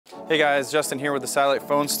Hey guys, Justin here with the Satellite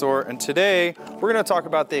Phone Store, and today we're going to talk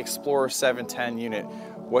about the Explorer 710 unit.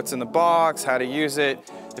 What's in the box, how to use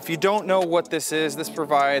it. If you don't know what this is, this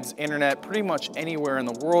provides internet pretty much anywhere in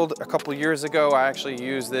the world. A couple years ago, I actually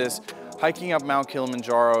used this hiking up Mount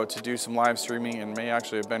Kilimanjaro to do some live streaming and may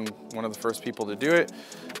actually have been one of the first people to do it.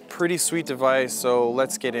 Pretty sweet device, so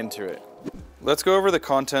let's get into it. Let's go over the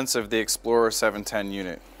contents of the Explorer 710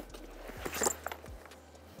 unit.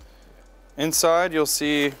 Inside, you'll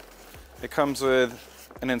see it comes with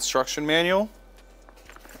an instruction manual.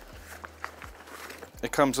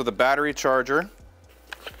 It comes with a battery charger.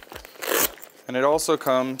 And it also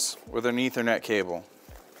comes with an Ethernet cable.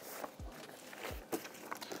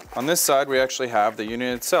 On this side, we actually have the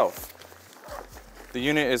unit itself. The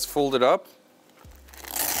unit is folded up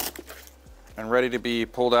and ready to be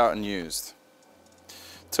pulled out and used.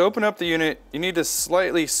 To open up the unit, you need to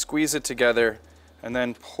slightly squeeze it together and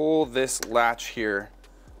then pull this latch here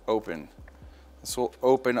open. This will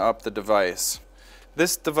open up the device.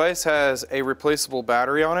 This device has a replaceable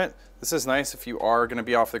battery on it. This is nice if you are going to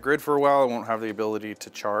be off the grid for a while. It won't have the ability to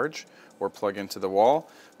charge or plug into the wall.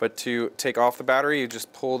 But to take off the battery, you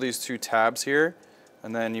just pull these two tabs here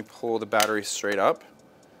and then you pull the battery straight up.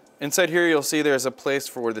 Inside here you'll see there's a place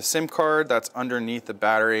for the SIM card that's underneath the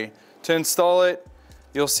battery. To install it,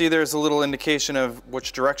 you'll see there's a little indication of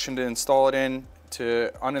which direction to install it in.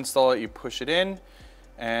 To uninstall it, you push it in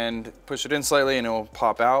and push it in slightly and it will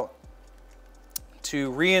pop out.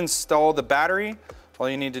 To reinstall the battery, all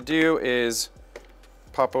you need to do is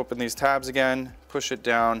pop open these tabs again, push it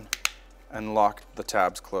down, and lock the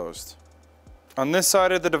tabs closed. On this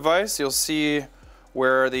side of the device, you'll see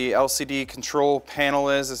where the LCD control panel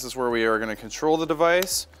is. This is where we are going to control the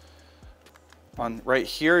device. Right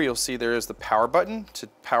here, you'll see there is the power button. To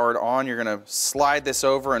power it on, you're going to slide this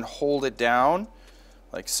over and hold it down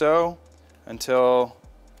like so until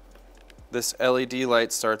this LED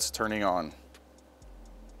light starts turning on.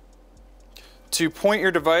 To point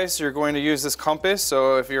your device, you're going to use this compass.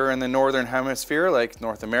 So if you're in the northern hemisphere, like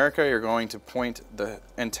North America, you're going to point the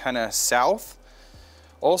antenna south.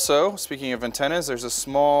 Also, speaking of antennas, there's a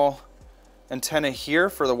small antenna here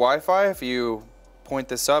for the Wi-Fi. If you point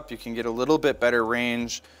this up, you can get a little bit better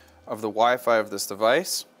range of the Wi-Fi of this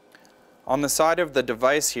device. On the side of the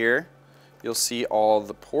device here, you'll see all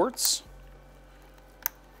the ports.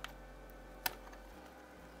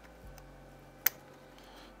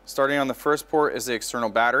 Starting on the first port is the external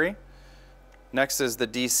battery. Next is the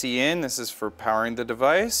DC in. This is for powering the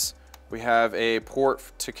device. We have a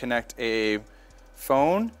port to connect a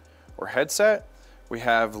phone or headset. We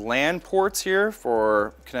have LAN ports here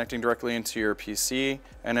for connecting directly into your PC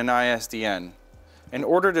and an ISDN. In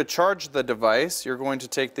order to charge the device, you're going to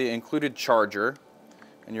take the included charger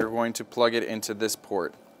and you're going to plug it into this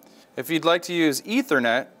port. If you'd like to use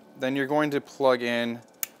Ethernet, then you're going to plug in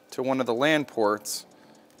to one of the LAN ports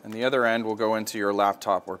and the other end will go into your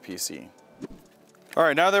laptop or PC. All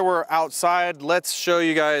right, now that we're outside, let's show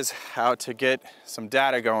you guys how to get some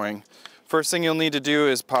data going. First thing you'll need to do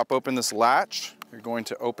is pop open this latch. You're going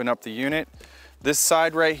to open up the unit. This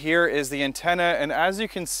side right here is the antenna, and as you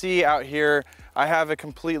can see out here, I have a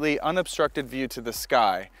completely unobstructed view to the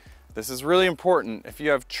sky. This is really important. If you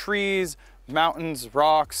have trees, mountains,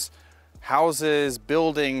 rocks, houses,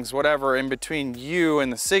 buildings, whatever in between you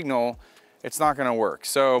and the signal, it's not going to work.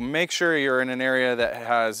 So make sure you're in an area that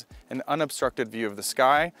has an unobstructed view of the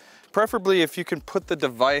sky. Preferably if you can put the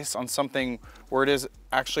device on something where it is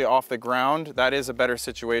actually off the ground, that is a better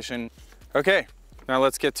situation. Okay, now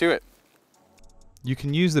let's get to it. You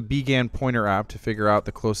can use the Bgan pointer app to figure out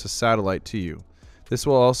the closest satellite to you. This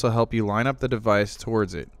will also help you line up the device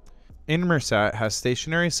towards it. Inmarsat has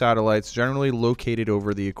stationary satellites generally located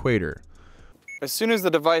over the equator. As soon as the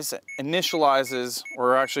device initializes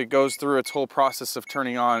or actually goes through its whole process of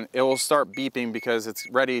turning on, it will start beeping because it's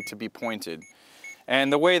ready to be pointed.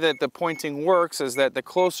 And the way that the pointing works is that the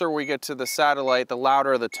closer we get to the satellite, the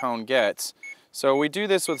louder the tone gets. So we do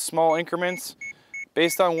this with small increments.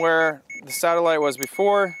 Based on where the satellite was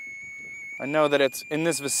before, I know that it's in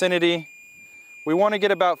this vicinity. We want to get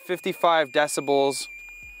about 55 decibels.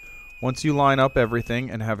 Once you line up everything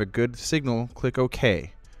and have a good signal, click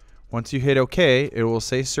OK. Once you hit OK, it will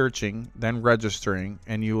say searching, then registering,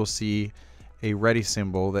 and you will see a ready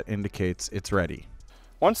symbol that indicates it's ready.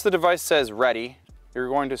 Once the device says ready, you're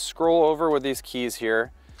going to scroll over with these keys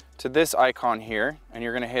here to this icon here, and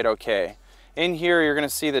you're going to hit OK. In here, you're going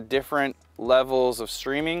to see the different levels of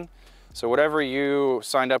streaming. So whatever you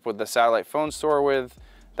signed up with the Satellite Phone Store with,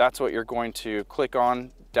 that's what you're going to click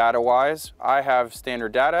on data-wise. I have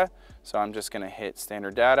standard data, so I'm just going to hit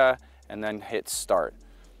standard data and then hit start.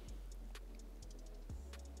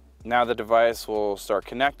 Now the device will start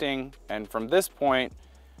connecting, and from this point,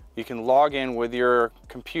 you can log in with your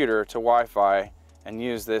computer to Wi-Fi and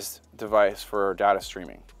use this device for data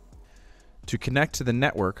streaming. To connect to the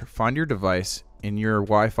network, find your device in your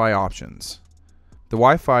Wi-Fi options. The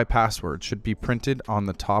Wi-Fi password should be printed on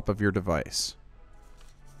the top of your device.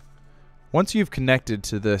 Once you've connected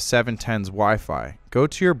to the 710's Wi-Fi, go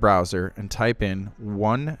to your browser and type in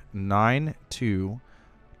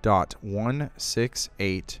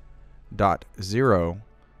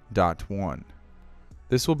 192.168.0.1.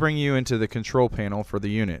 This will bring you into the control panel for the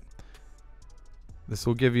unit. This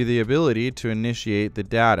will give you the ability to initiate the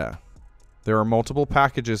data. There are multiple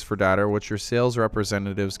packages for data which your sales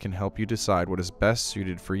representatives can help you decide what is best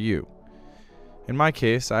suited for you. In my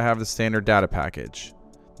case, I have the standard data package.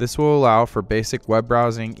 This will allow for basic web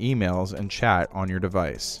browsing, emails, and chat on your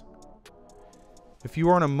device. If you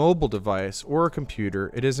are on a mobile device or a computer,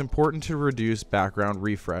 it is important to reduce background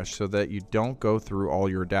refresh so that you don't go through all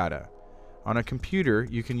your data. On a computer,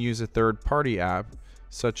 you can use a third-party app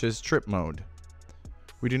such as Trip Mode.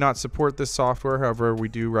 We do not support this software, however, we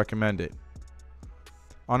do recommend it.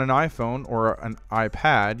 On an iPhone or an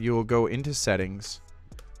iPad, you will go into Settings,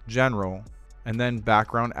 General, and then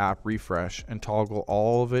Background App Refresh and toggle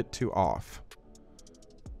all of it to off.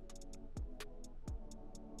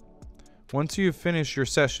 Once you have finished your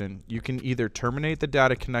session, you can either terminate the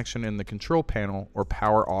data connection in the control panel or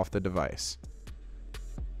power off the device.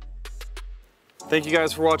 Thank you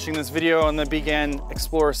guys for watching this video on the Bgan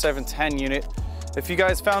Explorer 710 unit. If you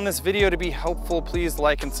guys found this video to be helpful, please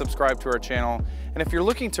like and subscribe to our channel. And if you're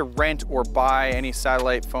looking to rent or buy any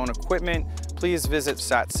satellite phone equipment, please visit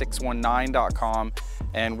sat619.com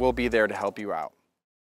and we'll be there to help you out.